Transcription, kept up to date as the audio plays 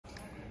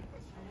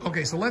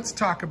Okay, so let's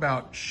talk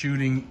about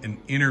shooting an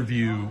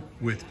interview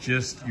with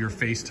just your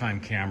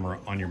FaceTime camera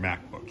on your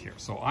MacBook here.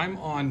 So I'm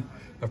on,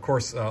 of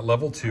course,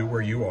 level 2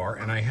 where you are,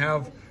 and I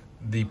have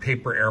the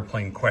paper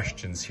airplane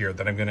questions here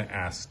that I'm gonna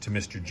ask to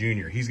Mr.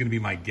 Junior. He's gonna be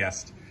my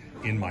guest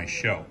in my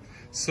show.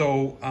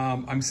 So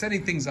I'm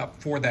setting things up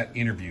for that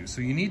interview.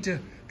 So you need to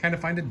kind of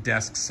find a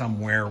desk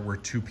somewhere where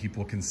two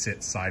people can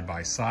sit side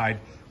by side,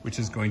 which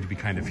is going to be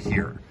kind of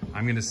here.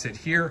 I'm gonna sit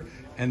here,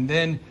 and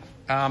then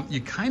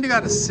you kind of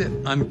got to sit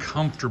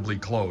uncomfortably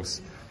close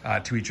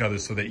to each other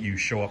so that you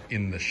show up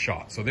in the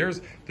shot. So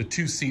there's the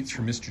two seats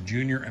for Mr.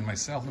 Junior and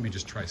myself. Let me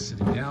just try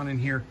sitting down in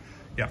here.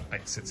 Yeah,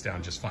 it sits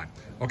down just fine.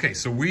 Okay,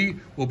 so we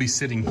will be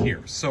sitting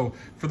here. So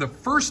for the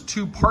first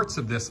two parts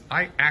of this,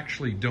 I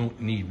actually don't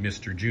need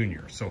Mr.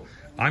 Junior. So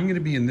I'm going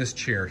to be in this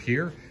chair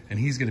here, and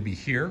he's going to be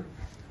here.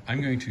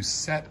 I'm going to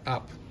set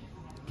up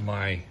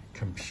my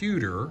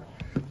computer.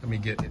 Let me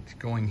get it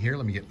going here.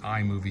 Let me get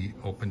iMovie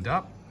opened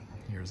up.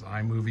 Here's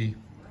iMovie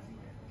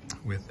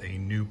with a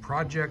new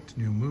project,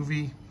 new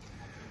movie.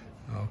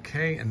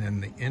 Okay, and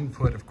then the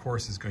input, of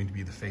course, is going to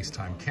be the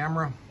FaceTime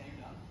camera.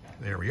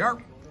 There we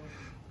are.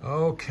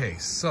 Okay,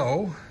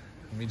 so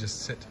let me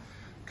just sit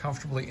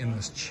comfortably in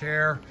this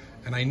chair.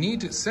 And I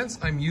need to, since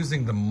I'm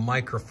using the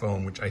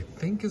microphone, which I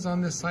think is on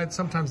this side,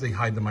 sometimes they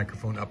hide the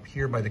microphone up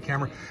here by the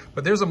camera,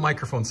 but there's a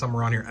microphone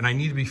somewhere on here, and I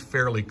need to be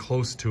fairly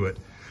close to it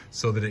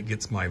so that it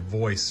gets my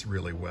voice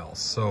really well.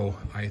 So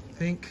I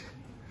think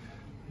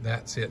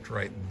that's it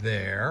right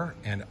there.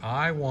 And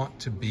I want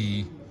to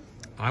be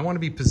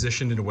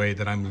positioned in a way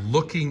that I'm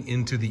looking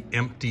into the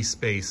empty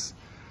space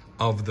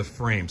of the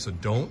frame. So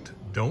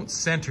don't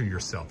center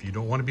yourself. You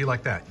don't want to be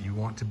like that. You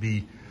want to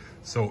be,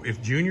 so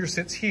if Junior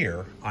sits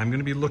here, I'm going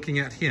to be looking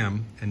at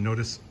him, and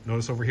notice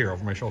over here,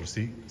 over my shoulder.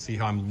 See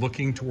how I'm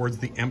looking towards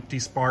the empty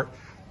part,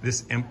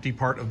 this empty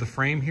part of the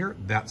frame here?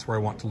 That's where I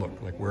want to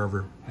look, like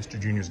wherever Mr.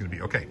 Junior is going to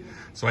be. Okay,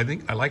 so I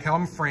think I like how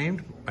I'm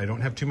framed. I don't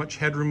have too much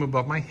headroom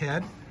above my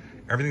head.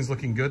 Everything's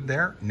looking good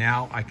there.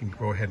 Now I can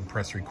go ahead and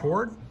press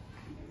record.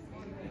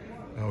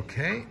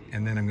 Okay,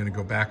 and then I'm going to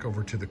go back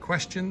over to the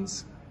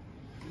questions,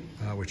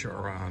 which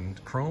are on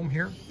Chrome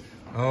here.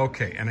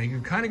 Okay, and you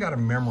kind of got to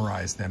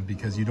memorize them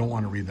because you don't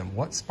want to read them.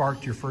 What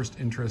sparked your first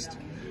interest?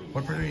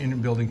 What brought you into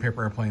building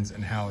paper airplanes,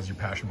 and how has your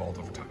passion evolved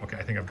over time? Okay,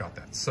 I think I've got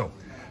that. So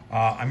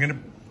I'm gonna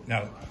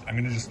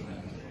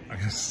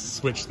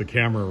switch the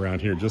camera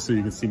around here just so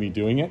you can see me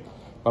doing it.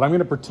 But I'm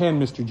gonna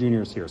pretend Mr.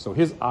 Junior is here. So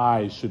his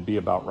eyes should be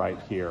about right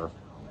here.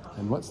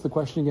 And what's the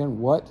question again?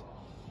 What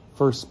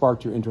first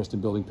sparked your interest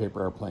in building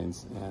paper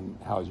airplanes, and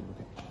how is your,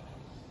 okay.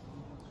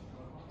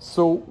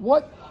 So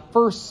what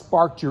first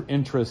sparked your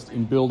interest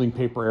in building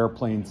paper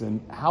airplanes,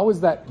 and how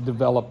has that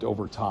developed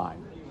over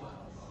time?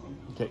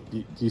 Okay,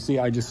 do you see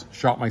I just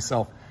shot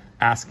myself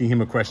asking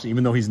him a question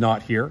even though he's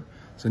not here?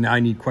 So now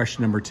I need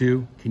question number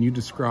 2. Can you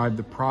describe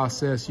the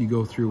process you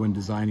go through when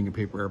designing a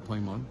paper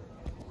airplane model?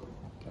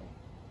 Okay.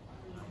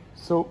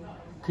 So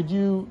could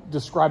you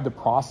describe the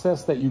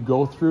process that you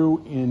go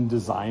through in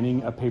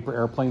designing a paper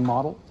airplane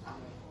model?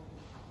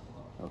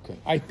 Okay,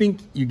 I think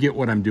you get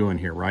what I'm doing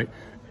here, right?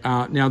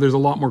 Now there's a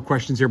lot more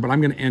questions here, but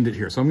I'm gonna end it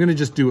here. So I'm gonna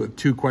just do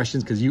 2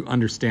 questions because you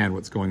understand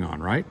what's going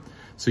on, right?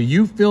 So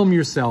you film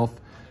yourself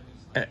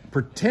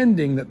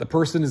pretending that the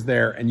person is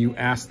there, and you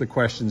ask the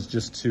questions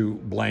just to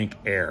blank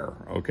air,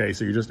 okay?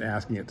 So you're just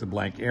asking it to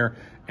blank air,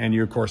 and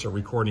you of course are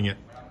recording it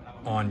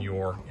on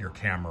your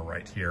camera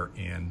right here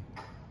in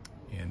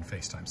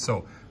FaceTime.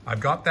 So I've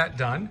got that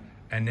done,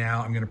 and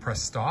now I'm gonna press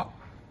stop.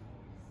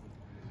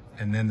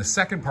 And then the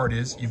second part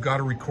is you've got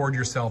to record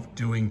yourself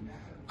doing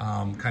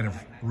kind of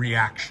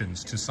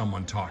reactions to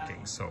someone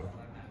talking. So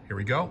here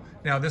we go.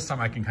 Now this time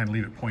I can kind of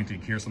leave it pointing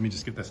here. So let me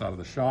just get this out of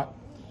the shot.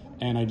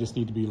 And I just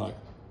need to be like,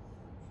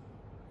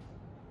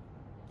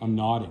 I'm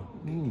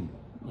nodding.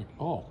 Like,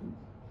 oh.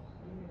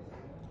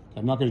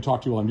 I'm not going to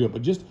talk to you while I'm doing it,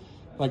 but just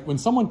like when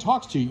someone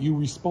talks to you, you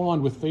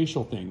respond with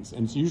facial things.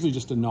 And it's usually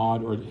just a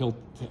nod or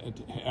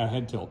a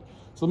head tilt.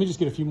 So let me just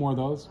get a few more of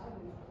those.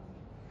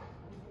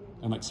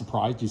 I'm like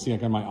surprised. Do you see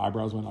like on my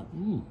eyebrows went like,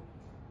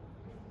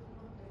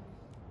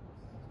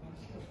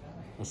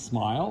 A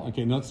smile.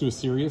 Okay, now let's do a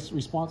serious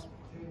response.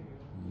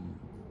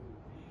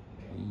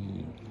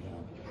 Yeah.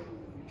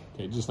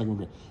 Okay, just like we're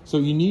good. So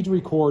you need to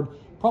record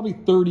probably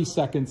 30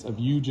 seconds of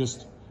you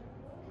just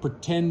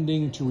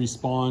pretending to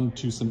respond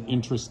to some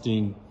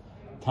interesting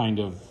kind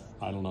of,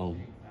 I don't know,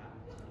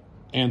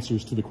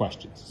 answers to the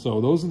questions.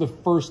 So those are the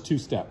first 2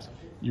 steps.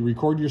 You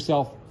record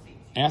yourself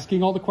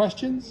asking all the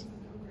questions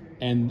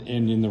and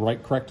in the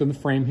right, correct in the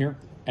frame here,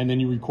 and then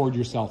you record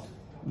yourself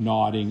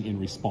nodding in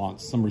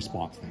response, some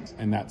response things.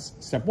 And that's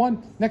step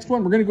 1. Next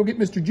one, we're gonna go get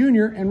Mr.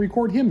 Junior and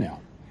record him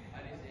now.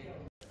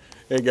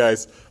 Hey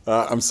guys,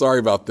 I'm sorry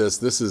about this.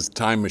 This is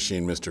Time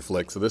Machine Mr.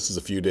 Flick. So this is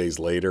a few days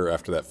later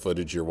after that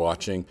footage you're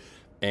watching,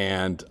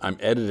 and I'm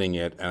editing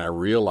it, and I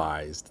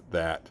realized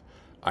that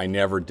I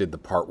never did the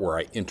part where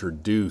I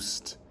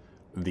introduced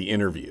the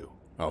interview.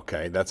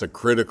 Okay, that's a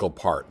critical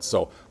part.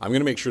 So I'm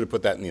gonna make sure to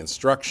put that in the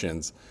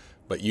instructions.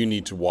 but you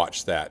need to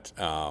watch that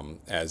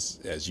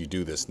as you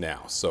do this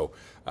now. So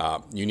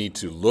you need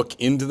to look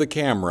into the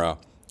camera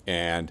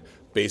and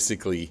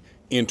basically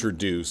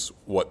introduce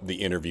what the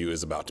interview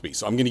is about to be.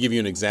 So I'm going to give you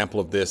an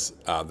example of this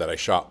that I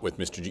shot with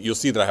Mr. You'll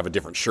see that I have a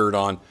different shirt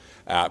on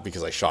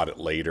because I shot it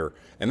later.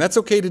 And that's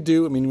okay to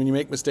do. I mean, when you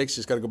make mistakes, you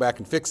just got to go back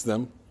and fix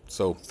them.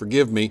 So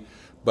forgive me,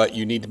 but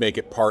you need to make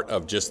it part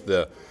of just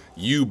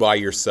you by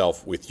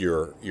yourself with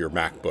your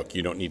MacBook.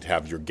 You don't need to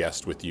have your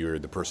guest with you or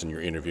the person you're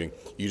interviewing.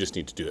 You just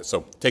need to do it.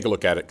 So take a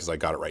look at it because I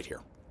got it right here.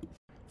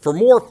 For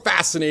more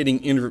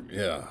fascinating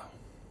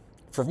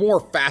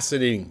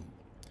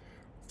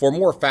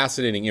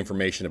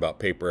information about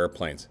paper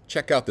airplanes,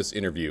 check out this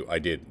interview I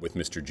did with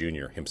Mr.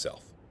 Junior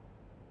himself.